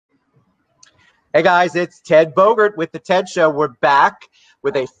Hey guys, it's Ted Bogert with the TED Show. We're back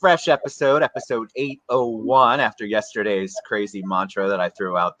with a fresh episode 801, after yesterday's crazy mantra that I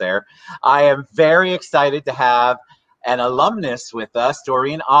threw out there. I am very excited to have an alumnus with us.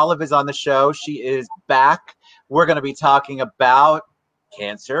 Dorine Olive is on the show. She is back. We're going to be talking about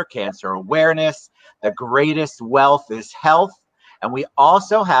cancer awareness. The greatest wealth is health. And we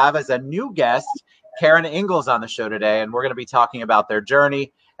also have, as a new guest, Karen Ingalls on the show today, and we're going to be talking about their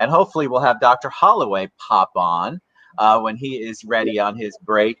journey. And hopefully we'll have Dr. Holloway pop on when he is ready on his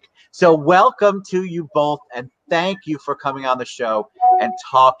break. So welcome to you both, and thank you for coming on the show and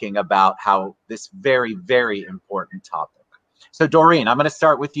talking about how this very, very important topic. So Dorine, I'm going to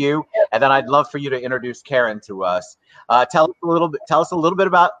start with you, and then I'd love for you to introduce Karen to us. Tell us a little bit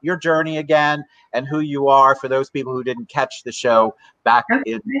about your journey again and who you are for those people who didn't catch the show back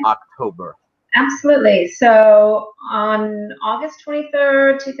in October. Absolutely. So on August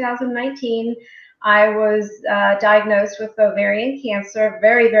 23rd, 2019, I was diagnosed with ovarian cancer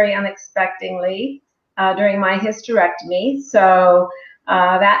very, very unexpectedly during my hysterectomy. So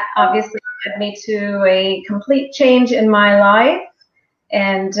that obviously led me to a complete change in my life.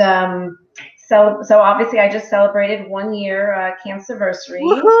 And so obviously I just celebrated 1 year cancerversary.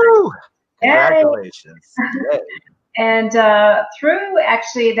 Woohoo! Congratulations. And through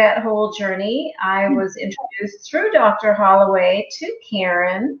actually that whole journey, I was introduced through Dr. Holloway to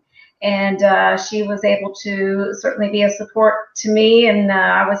Karen, and she was able to certainly be a support to me, and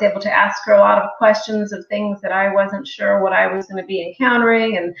I was able to ask her a lot of questions of things that I wasn't sure what I was going to be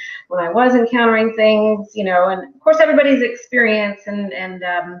encountering, and when I was encountering things, you know, and of course everybody's experience and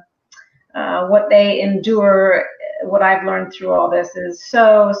what they endure. What I've learned through all this is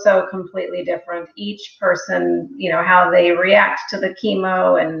so completely different. Each person, you know, how they react to the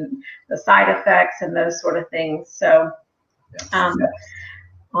chemo and the side effects and those sort of things. So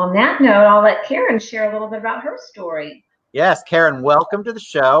on that note, I'll let Karen share a little bit about her story. Yes, Karen, welcome to the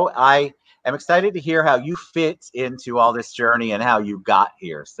show. I am excited to hear how you fit into all this journey and how you got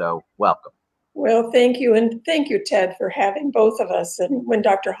here. So welcome. Well, thank you. And thank you, Ted, for having both of us. And when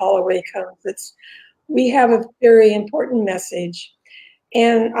Dr. Holloway comes, we have a very important message.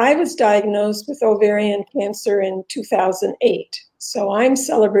 And I was diagnosed with ovarian cancer in 2008. So I'm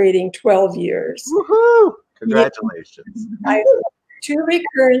celebrating 12 years. Woohoo! Congratulations. I have 2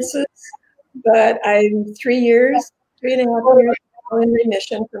 recurrences, but I'm 3.5 years in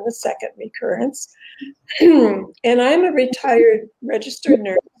remission from the second recurrence. And I'm a retired registered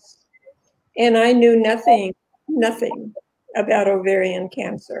nurse. And I knew nothing about ovarian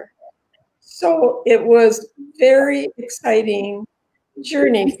cancer. So it was very exciting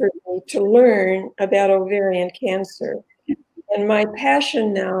journey for me to learn about ovarian cancer. And my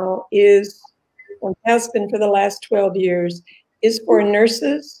passion now is, and has been for the last 12 years, is for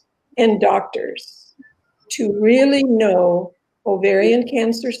nurses and doctors to really know ovarian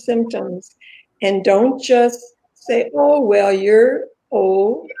cancer symptoms and don't just say, oh, well, you're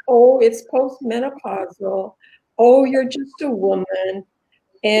old, oh, it's postmenopausal, oh, you're just a woman,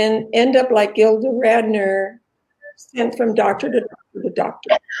 and end up like Gilda Radner, sent from doctor to doctor to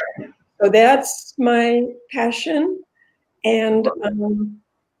doctor. So that's my passion, and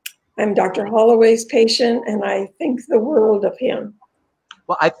I'm Dr. Holloway's patient, and I think the world of him.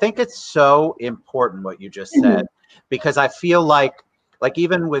 Well, I think it's so important what you just said, because I feel like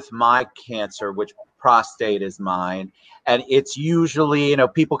even with my cancer, which prostate is mine, and it's usually, you know,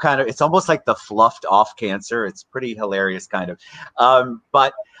 people kind of, it's almost like the fluffed off cancer. It's pretty hilarious kind of.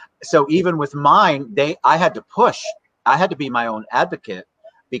 But so even with mine, I had to push. I had to be my own advocate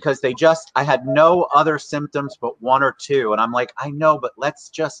because I had no other symptoms but 1 or 2. And I'm like, I know, but let's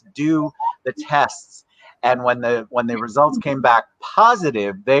just do the tests. And when the results came back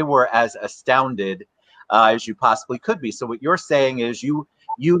positive, they were as astounded as you possibly could be. So what you're saying is you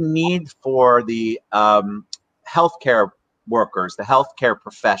need for the healthcare workers, the healthcare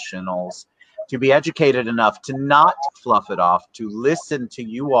professionals, to be educated enough to not fluff it off, to listen to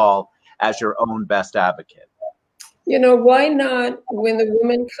you all as your own best advocate. You know, why not when the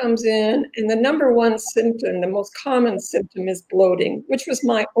woman comes in and the number 1 symptom, the most common symptom is bloating, which was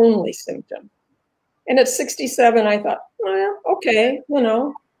my only symptom. And at 67, I thought, well, okay, you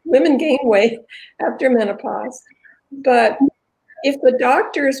know, women gain weight after menopause. But if the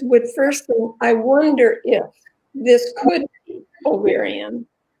doctors would first think, I wonder if this could be ovarian,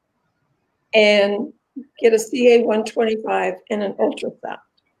 and get a CA-125 and an ultrasound.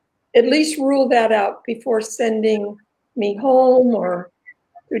 At least rule that out before sending me home or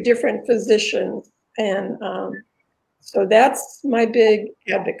through different physicians. And so that's my big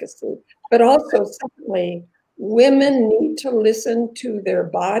advocacy. But also, secondly, women need to listen to their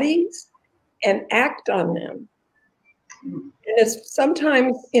bodies and act on them. And it's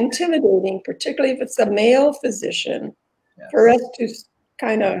sometimes intimidating, particularly if it's a male physician, for us to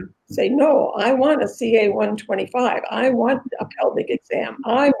kind of say, no, I want a CA 125. I want a pelvic exam.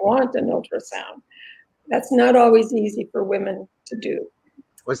 I want an ultrasound. That's not always easy for women to do.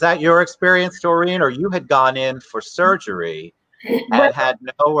 Was that your experience, Dorine, or you had gone in for surgery and had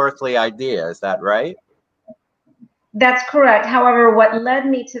no earthly idea? Is that right? That's correct. However, what led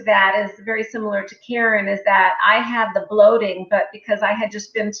me to that is very similar to Karen, is that I had the bloating, but because I had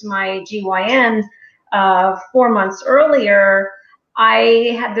just been to my GYN 4 months earlier,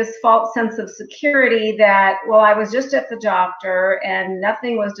 I had this false sense of security that, well, I was just at the doctor and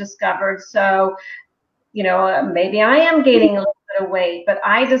nothing was discovered. So, you know, maybe I am gaining a little bit of weight, but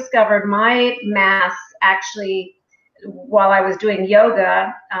I discovered my mass actually while I was doing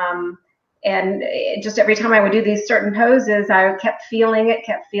yoga. And just every time I would do these certain poses, I kept feeling it.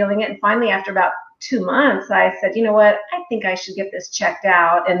 And finally, after about 2 months, I said, you know what, I think I should get this checked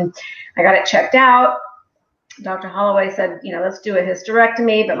out. And I got it checked out. Dr. Holloway said, you know, let's do a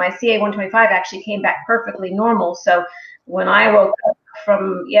hysterectomy. But my CA 125 actually came back perfectly normal. So when I woke up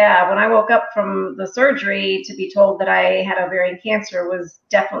from, the surgery, to be told that I had ovarian cancer was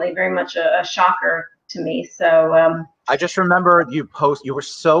definitely very much a shocker to me. So I just remember you were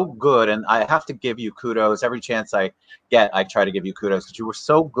so good, and I have to give you kudos. Every chance I get, I try to give you kudos, because you were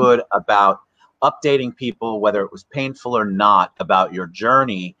so good about updating people, whether it was painful or not, about your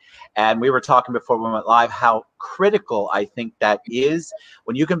journey. And we were talking before we went live how critical I think that is,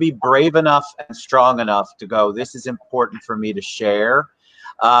 when you can be brave enough and strong enough to go, this is important for me to share.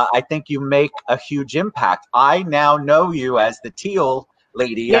 I think you make a huge impact. I now know you as the teal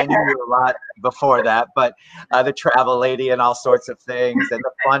lady. Yeah. I knew you a lot before that, but the travel lady and all sorts of things, and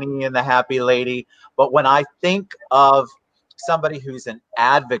the funny and the happy lady. But when I think of somebody who's an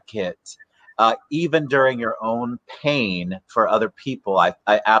advocate, even during your own pain for other people, I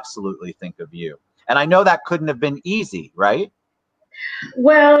absolutely think of you. And I know that couldn't have been easy, right?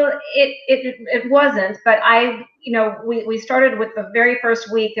 Well, it wasn't, but we started with the very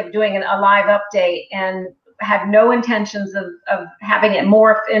first week of doing a live update, and had no intentions of having it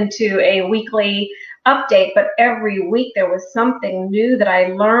morph into a weekly update. But every week there was something new that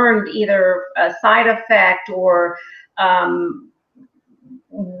I learned, either a side effect or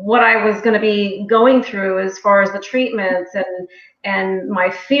what I was going to be going through as far as the treatments, and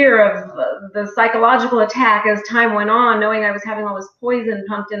my fear of the psychological attack as time went on, knowing I was having all this poison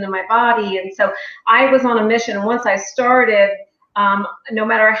pumped into my body. And so I was on a mission. Once I started, no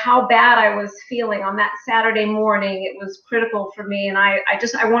matter how bad I was feeling on that Saturday morning, it was critical for me. And I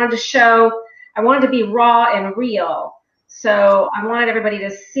wanted to be raw and real. So I wanted everybody to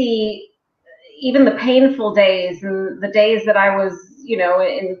see even the painful days and the days that I was,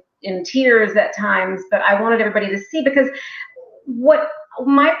 in tears at times, but I wanted everybody to see, because what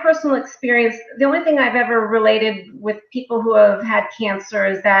my personal experience, the only thing I've ever related with people who have had cancer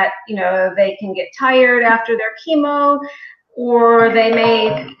is that, they can get tired after their chemo, or they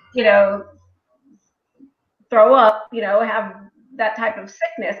may, throw up, have that type of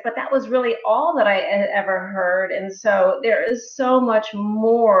sickness. But that was really all that I had ever heard. And so there is so much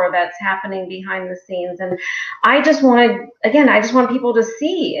more that's happening behind the scenes. And I just want people to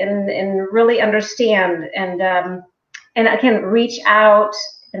see and really understand, and again, reach out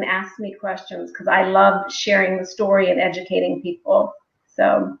and ask me questions, because I love sharing the story and educating people.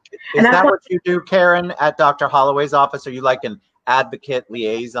 So, is that what you do, Karen, at Dr. Holloway's office? Are you like an advocate,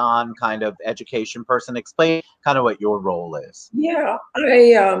 liaison kind of education person? Explain kind of what your role is. Yeah,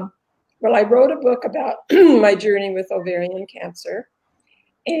 I wrote a book about my journey with ovarian cancer,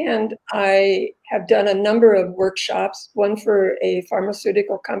 and I have done a number of workshops, one for a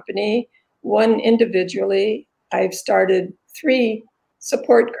pharmaceutical company, one individually. I've started 3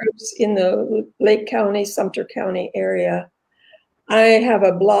 support groups in the Lake County, Sumter County area. I have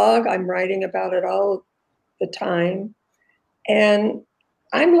a blog. I'm writing about it all the time. And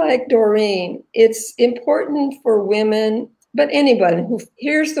I'm like Dorine. It's important for women, but anybody who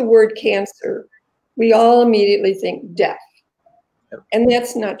hears the word cancer, we all immediately think death. And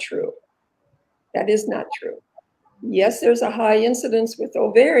that's not true. That is not true. Yes, there's a high incidence with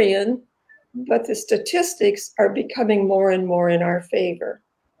ovarian, but the statistics are becoming more and more in our favor.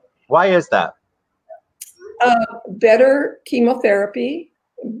 Why is that? Better chemotherapy,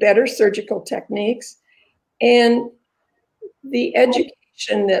 better surgical techniques, and the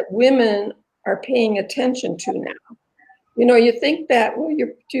education that women are paying attention to now. You think back, well,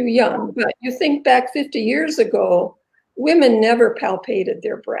 you're too young, but you think back 50 years ago, women never palpated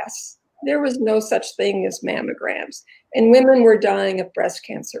their breasts. There was no such thing as mammograms. And women were dying of breast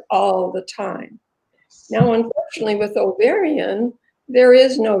cancer all the time. Now, unfortunately, with ovarian, there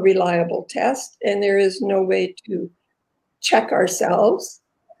is no reliable test and there is no way to check ourselves.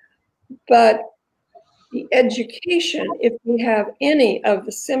 But the education, if we have any of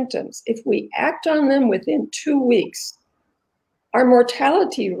the symptoms, if we act on them within 2 weeks, our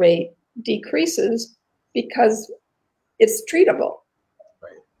mortality rate decreases because it's treatable.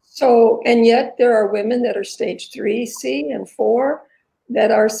 Right. So, and yet there are women that are stage 3C and 4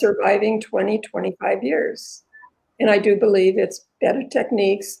 that are surviving 20, 25 years. And I do believe it's better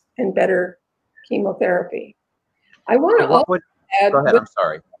techniques and better chemotherapy. I want to also add, go ahead, I'm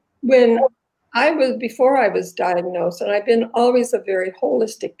sorry. Before I was diagnosed, and I've been always a very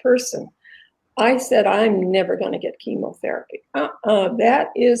holistic person, I said, I'm never going to get chemotherapy. That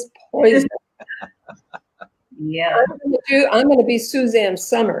is poison. Yeah. I'm going to be Suzanne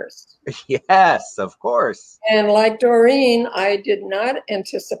Summers. Yes, of course. And like Dorine, I did not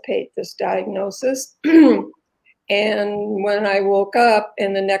anticipate this diagnosis. And when I woke up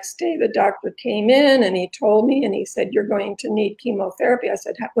and the next day the doctor came in and he told me and he said, you're going to need chemotherapy. I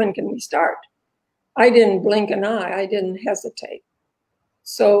said, when can we start? I didn't blink an eye. I didn't hesitate.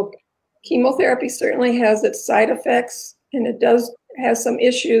 So chemotherapy certainly has its side effects and it has some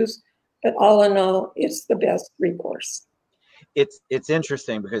issues, but all in all, it's the best recourse. It's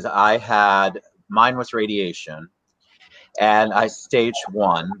interesting because mine was radiation and I stage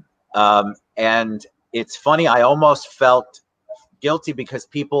 1. And it's funny, I almost felt guilty because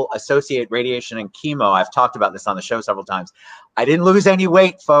people associate radiation and chemo. I've talked about this on the show several times. I didn't lose any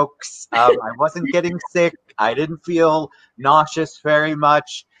weight, folks. I wasn't getting sick. I didn't feel nauseous very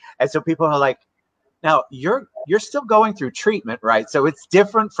much. And so people are like, now you're still going through treatment, right? So it's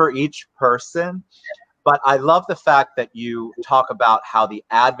different for each person. But I love the fact that you talk about how the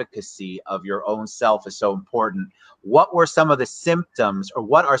advocacy of your own self is so important. What were some of the symptoms, or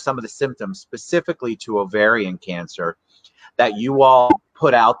what are some of the symptoms specifically to ovarian cancer that you all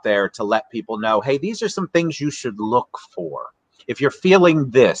put out there to let people know, hey, these are some things you should look for if you're feeling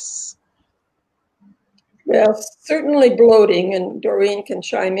this? Well, certainly bloating, and Dorine can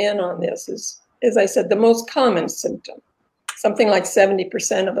chime in on this, is, as I said, the most common symptom. Something like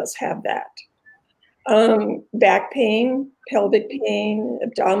 70% of us have that. Back pain, pelvic pain,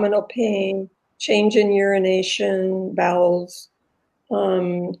 abdominal pain, change in urination, bowels,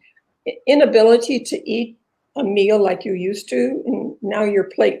 inability to eat a meal like you used to, and now your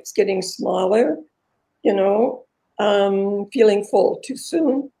plate's getting smaller, feeling full too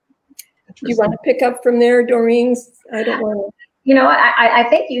soon. Do you want to pick up from there, Dorine? I don't want to. I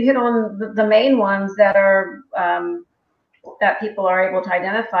think you hit on the main ones that are that people are able to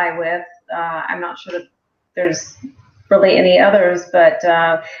identify with. I'm not sure that there's really any others, but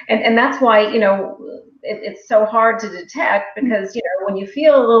and that's why it's so hard to detect, because when you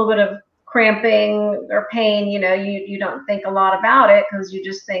feel a little bit of cramping or pain, you don't think a lot about it because you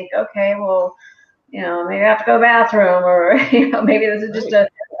just think, okay, well, maybe I have to go to the bathroom, or maybe this is just a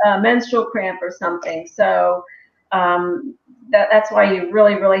menstrual cramp or something. So that's why you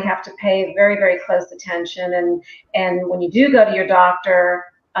really, really have to pay very, very close attention. And when you do go to your doctor,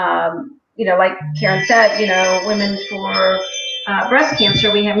 like Karen said, women for breast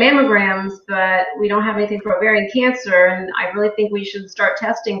cancer, we have mammograms, but we don't have anything for ovarian cancer. And I really think we should start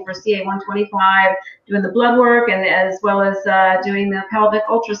testing for CA-125, doing the blood work, and as well as doing the pelvic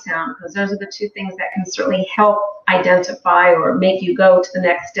ultrasound, because those are the two things that can certainly help identify or make you go to the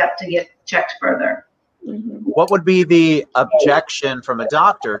next step to get checked further. What would be the objection from a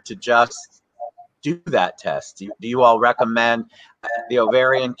doctor to just do that test? Do you all recommend, the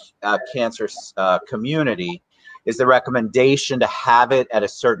ovarian cancer community, is the recommendation to have it at a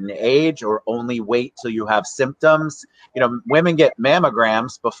certain age or only wait till you have symptoms? Women get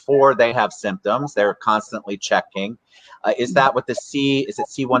mammograms before they have symptoms. They're constantly checking. Is that what is it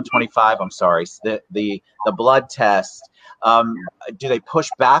C125? I'm sorry, the blood test. Do they push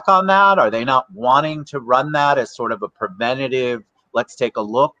back on that? Are they not wanting to run that as sort of a preventative, let's take a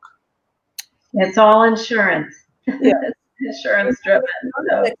look? It's all insurance. Yeah. Insurance driven.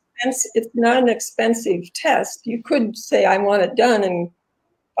 So. It's not an expensive test. You could say, I want it done and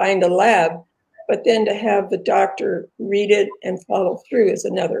find a lab, but then to have the doctor read it and follow through is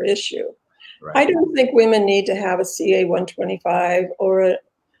another issue. Right. I don't think women need to have a CA-125 or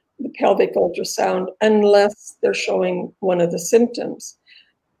the pelvic ultrasound unless they're showing one of the symptoms.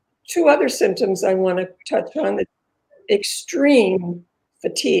 Two other symptoms I want to touch on: the extreme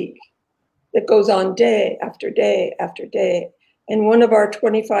fatigue that goes on day after day after day. And one of our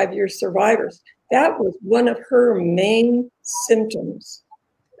 25-year survivors, that was one of her main symptoms,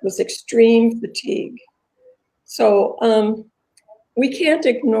 was extreme fatigue. So we can't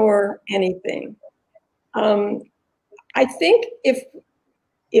ignore anything. I think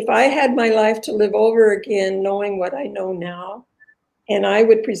if I had my life to live over again, knowing what I know now, and I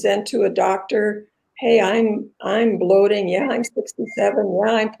would present to a doctor, hey, I'm bloating. Yeah, I'm 67.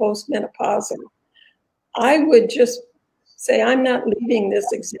 Yeah, I'm postmenopausal. I would just say, I'm not leaving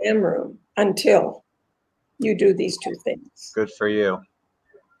this exam room until you do these two things. Good for you.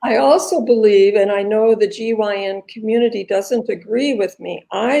 I also believe, and I know the GYN community doesn't agree with me,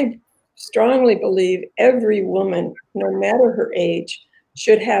 I strongly believe every woman, no matter her age,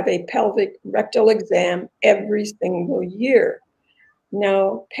 should have a pelvic rectal exam every single year.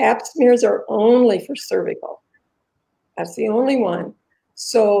 Now, pap smears are only for cervical. That's the only one.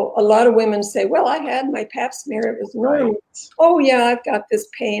 So a lot of women say, well, I had my pap smear, it was normal. Right. Oh yeah, I've got this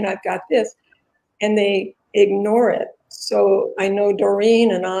pain, I've got this. And they ignore it. So I know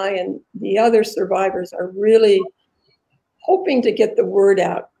Dorine and I and the other survivors are really hoping to get the word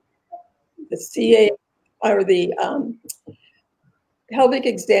out. The CA or the pelvic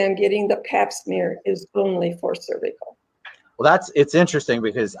exam, getting the pap smear is only for cervical. Well, it's interesting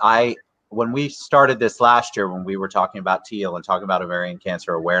because when we started this last year, when we were talking about teal and talking about ovarian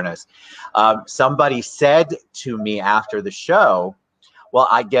cancer awareness, somebody said to me after the show, well,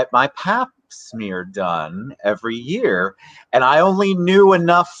 I get my pap smear done every year. And I only knew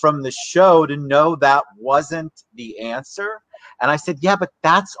enough from the show to know that wasn't the answer. And I said, yeah, but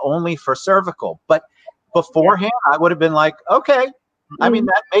that's only for cervical. But beforehand, I would have been like, okay. I mean,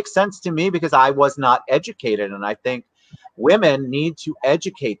 that makes sense to me because I was not educated. And I think women need to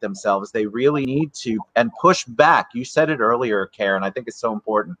educate themselves. They really need to, and push back. You said it earlier, Karen. I think it's so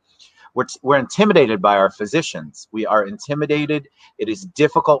important. We're intimidated by our physicians. We are intimidated. It is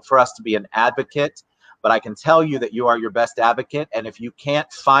difficult for us to be an advocate, but I can tell you that you are your best advocate. And if you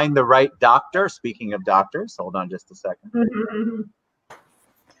can't find the right doctor, speaking of doctors, hold on just a second.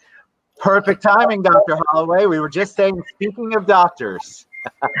 Perfect timing, Dr. Holloway. We were just saying, speaking of doctors.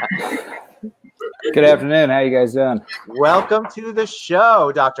 Good afternoon. How you guys doing? Welcome to the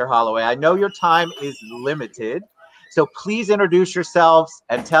show, Dr. Holloway. I know your time is limited, so please introduce yourselves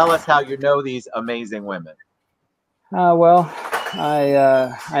and tell us how you know these amazing women. Well,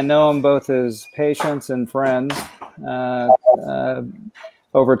 I know them both as patients and friends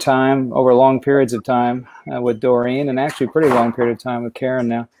over time, over long periods of time with Dorine, and actually pretty long period of time with Karen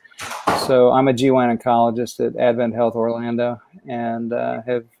now. So I'm a GYN oncologist at Advent Health Orlando, and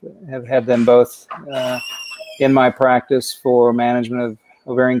have had them both in my practice for management of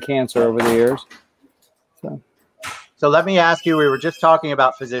ovarian cancer over the years. So let me ask you, we were just talking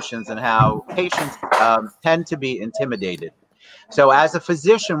about physicians and how patients tend to be intimidated. So as a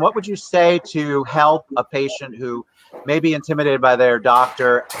physician, what would you say to help a patient who may be intimidated by their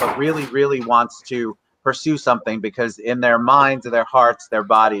doctor, but really, really wants to pursue something because in their minds, their hearts, their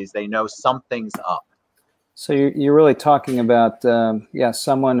bodies, they know something's up? So you're really talking about,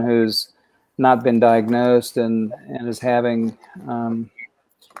 someone who's not been diagnosed and is having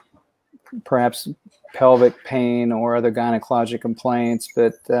perhaps pelvic pain or other gynecologic complaints.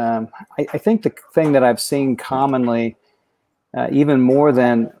 But I think the thing that I've seen commonly, even more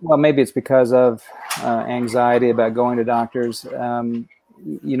than, well, maybe it's because of anxiety about going to doctors,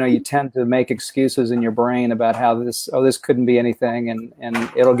 you tend to make excuses in your brain about how this couldn't be anything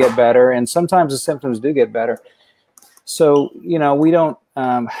and it'll get better. And sometimes the symptoms do get better. So, we don't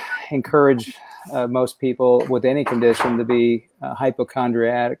encourage most people with any condition to be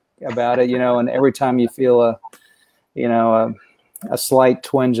hypochondriac about it, and every time you feel a slight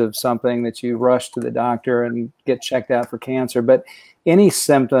twinge of something that you rush to the doctor and get checked out for cancer. But any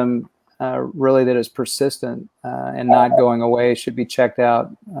symptom really that is persistent and not going away should be checked out,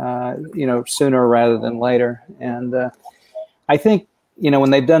 sooner rather than later. And I think,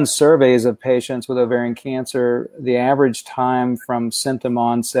 when they've done surveys of patients with ovarian cancer, the average time from symptom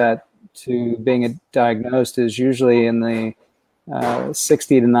onset to being diagnosed is usually in the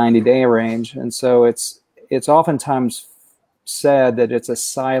 60 to 90 day range. And so it's oftentimes said that it's a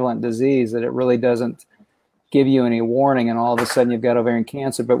silent disease, that it really doesn't give you any warning and all of a sudden you've got ovarian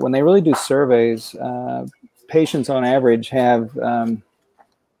cancer. But when they really do surveys, patients on average have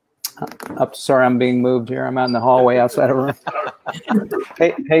sorry, I'm being moved here. I'm out in the hallway outside a room.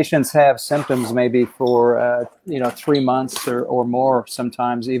 Patients have symptoms maybe for 3 months or more,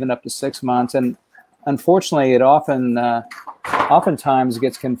 sometimes even up to 6 months. And unfortunately, it oftentimes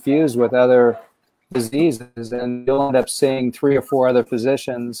gets confused with other diseases, and you'll end up seeing 3 or 4 other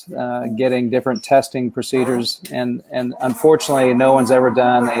physicians getting different testing procedures. And unfortunately, no one's ever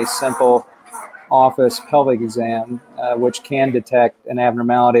done a simple office pelvic exam, which can detect an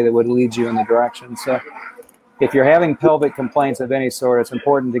abnormality that would lead you in the direction. So if you're having pelvic complaints of any sort, it's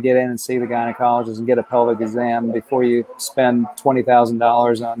important to get in and see the gynecologist and get a pelvic exam before you spend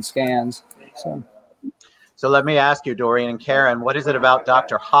 $20,000 on scans. So let me ask you, Dorine and Karen, what is it about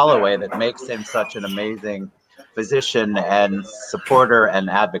Dr. Holloway that makes him such an amazing physician and supporter and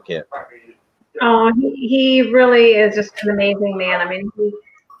advocate? Oh, he really is just an amazing man. I mean,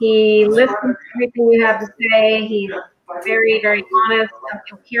 he listens to everything you have to say. He's very, very honest.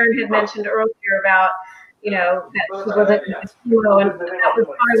 Karen had mentioned earlier about, you know, that he wasn't in chemo, and that was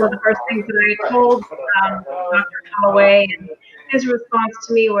probably one of the first things that I told Dr. Holloway. And his response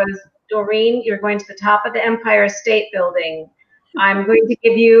to me was, Dorine, you're going to the top of the Empire State Building. I'm going to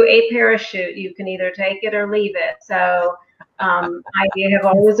give you a parachute. You can either take it or leave it. So I have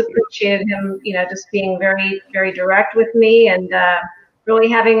always appreciated him, you know, just being very, very direct with me and really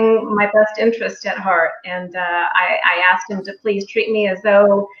having my best interest at heart. And I asked him to please treat me as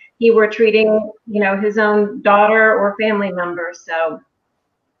though he were treating, you know, his own daughter or family member. So,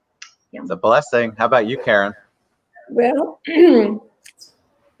 yeah. It's a blessing. How about you, Karen? Well,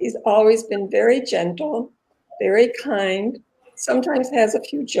 he's always been very gentle, very kind, sometimes has a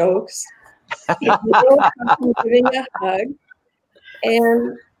few jokes. He's giving a hug.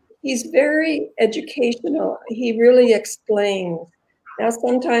 And he's very educational. He really explains. Now,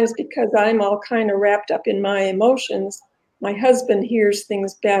 sometimes because I'm all kind of wrapped up in my emotions, my husband hears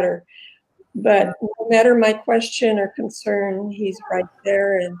things better. But no matter my question or concern, he's right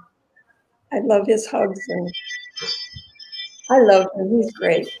there. And I love his hugs. And I love him. He's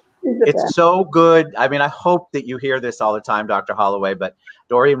great. It's so good. I mean, I hope that you hear this all the time, Dr. Holloway, but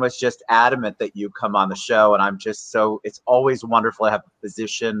Dorine was just adamant that you come on the show. And I'm just so, it's always wonderful to have a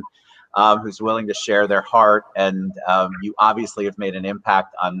physician who's willing to share their heart. And you obviously have made an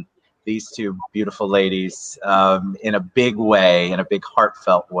impact on these two beautiful ladies in a big way, in a big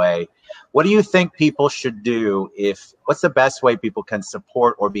heartfelt way. What do you think people should do what's the best way people can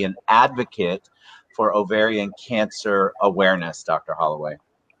support or be an advocate for ovarian cancer awareness, Dr. Holloway?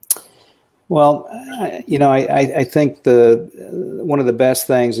 Well, you know, I think one of the best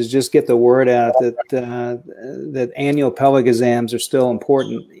things is just get the word out that annual pelvic exams are still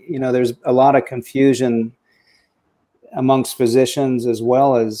important. You know, there's a lot of confusion amongst physicians as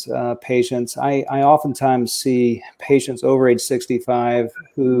well as patients. I oftentimes see patients over age 65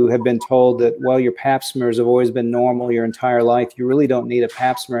 who have been told that, well, your pap smears have always been normal your entire life. You really don't need a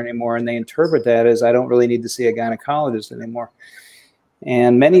pap smear anymore. And they interpret that as, I don't really need to see a gynecologist anymore.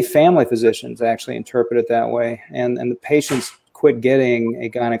 And many family physicians actually interpret it that way. And the patients quit getting a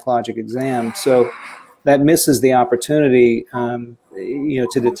gynecologic exam. So that misses the opportunity, you know,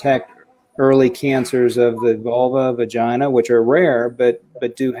 to detect early cancers of the vulva, vagina, which are rare, but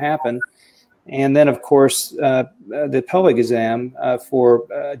do happen. And then, of course, the pelvic exam for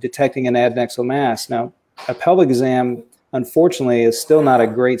detecting an adnexal mass. Now, a pelvic exam, unfortunately, is still not a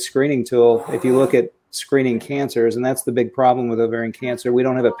great screening tool if you look at screening cancers, and that's the big problem with ovarian cancer. We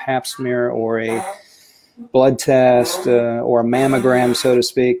don't have a pap smear or a blood test or a mammogram, so to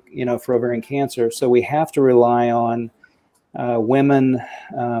speak, you know, for ovarian cancer. So we have to rely on women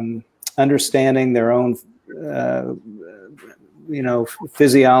understanding their own, you know,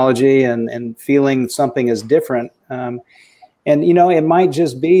 physiology and feeling something is different. And, you know, it might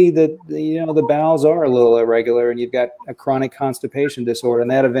just be that, you know, the bowels are a little irregular and you've got a chronic constipation disorder, and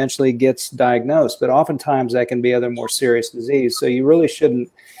that eventually gets diagnosed. But oftentimes that can be other more serious disease. So you really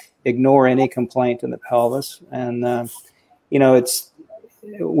shouldn't ignore any complaint in the pelvis. And, you know,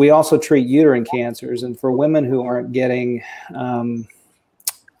 we also treat uterine cancers. And for women who aren't getting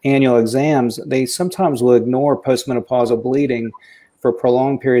annual exams, they sometimes will ignore postmenopausal bleeding for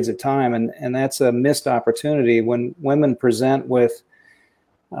prolonged periods of time, and that's a missed opportunity. When women present with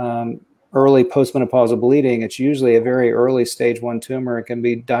early postmenopausal bleeding, it's usually a very early stage 1 tumor. It can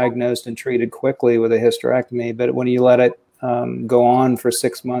be diagnosed and treated quickly with a hysterectomy, but when you let it go on for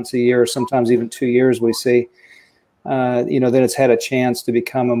 6 months, a year, sometimes even 2 years, we see, you know, that it's had a chance to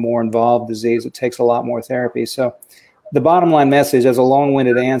become a more involved disease. It takes a lot more therapy. So the bottom line message, as a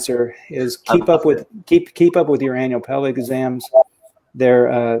long-winded answer, is keep up with your annual pelvic exams.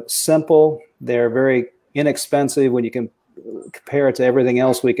 They're simple. They're very inexpensive when you can compare it to everything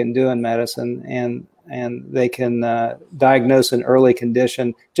else we can do in medicine, and they can diagnose an early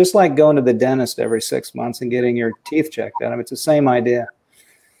condition, just like going to the dentist every 6 months and getting your teeth checked out. I mean, it's the same idea.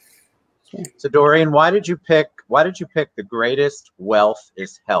 So Dorine, why did you pick The Greatest Wealth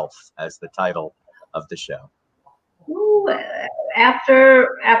is Health as the title of the show? Ooh, after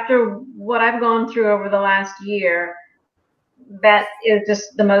what I've gone through over the last year, that is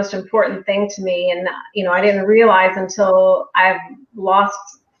just the most important thing to me. And, you know, I didn't realize until I've lost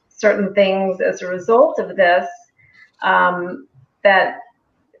certain things as a result of this, that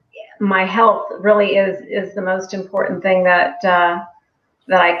my health really is the most important thing that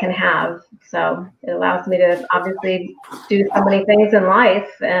I can have. So it allows me to obviously do so many things in life,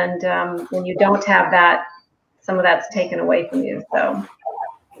 and when you don't have that, some of that's taken away from you. So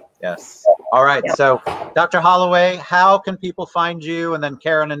yes. All right. Yeah. So Dr. Holloway, how can people find you? And then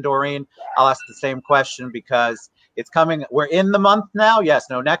Karen and Dorine, I'll ask the same question because it's coming. We're in the month now.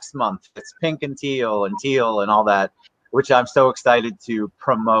 Yes. No, next month. It's pink and teal and all that, which I'm so excited to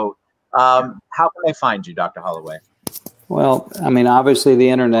promote. How can they find you, Dr. Holloway? Well, I mean, obviously the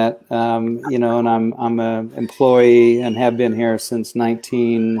internet, you know, and I'm an employee and have been here since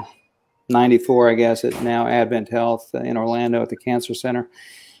 1994, I guess, at now Advent Health in Orlando at the Cancer Center.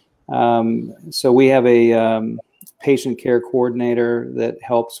 So we have a patient care coordinator that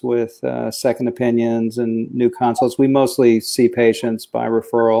helps with second opinions and new consults. We mostly see patients by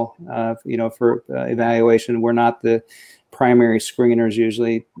referral, you know, for evaluation. We're not the primary screeners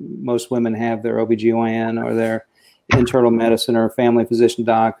usually. Most women have their OBGYN or their internal medicine or family physician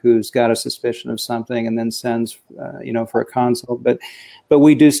doc who's got a suspicion of something and then sends, you know, for a consult. But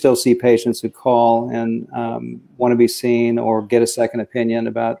we do still see patients who call and want to be seen or get a second opinion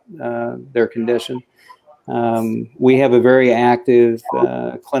about their condition. We have a very active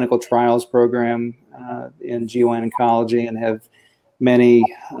clinical trials program in GYN oncology and have many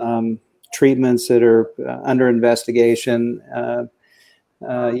treatments that are under investigation,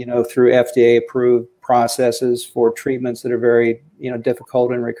 you know, through FDA approved processes for treatments that are very, you know,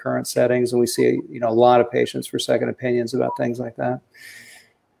 difficult in recurrent settings. And we see, you know, a lot of patients for second opinions about things like that.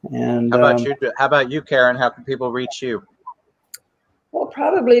 And how about you, Karen? How can people reach you? Well,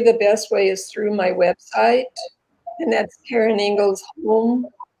 probably the best way is through my website, and that's Karen Ingalls Home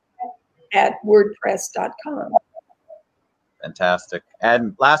at WordPress.com. Fantastic.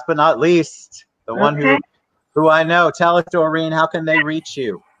 And last but not least, the one who I know, tell us, Dorine, how can they reach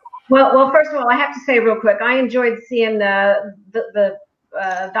you? Well, first of all, I have to say real quick, I enjoyed seeing the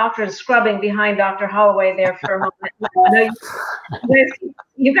doctor scrubbing behind Dr. Holloway there for a moment. I know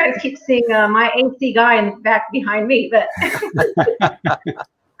you guys keep seeing my AC guy in the back behind me, but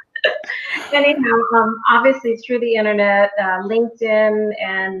anyhow, obviously through the internet, LinkedIn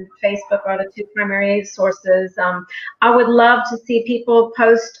and Facebook are the two primary sources. I would love to see people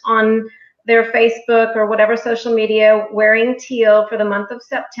post on their Facebook or whatever social media wearing teal for the month of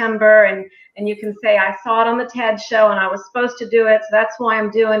September, and you can say, I saw it on the TED show and I was supposed to do it, so that's why I'm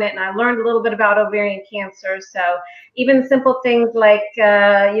doing it, and I learned a little bit about ovarian cancer. So even simple things like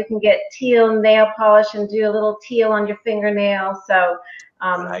you can get teal nail polish and do a little teal on your fingernail. So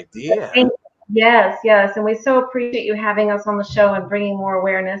good idea. Yes, and we so appreciate you having us on the show and bringing more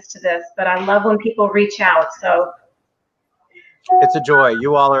awareness to this, but I love when people reach out. So it's a joy.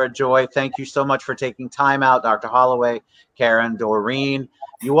 You all are a joy. Thank you so much for taking time out, Dr. Holloway, Karen, Dorine.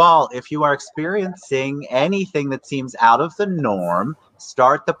 You all, if you are experiencing anything that seems out of the norm,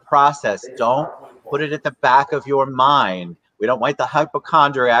 start the process. Don't put it at the back of your mind. We don't want the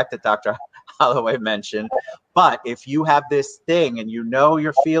hypochondriac that Dr. Holloway mentioned. But if you have this thing and you know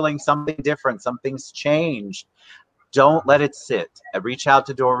you're feeling something different, something's changed, don't let it sit. Reach out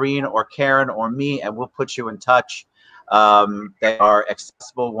to Dorine or Karen or me, and we'll put you in touch. They are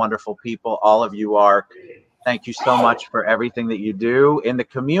accessible, wonderful people. All of you are. Thank you so much for everything that you do in the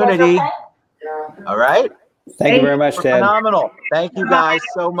community. All right. Thank you very much, Ted. Phenomenal. Thank you guys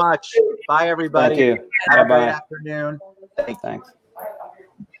so much. Bye, everybody. Thank you. Have Bye-bye. a great afternoon. Thanks.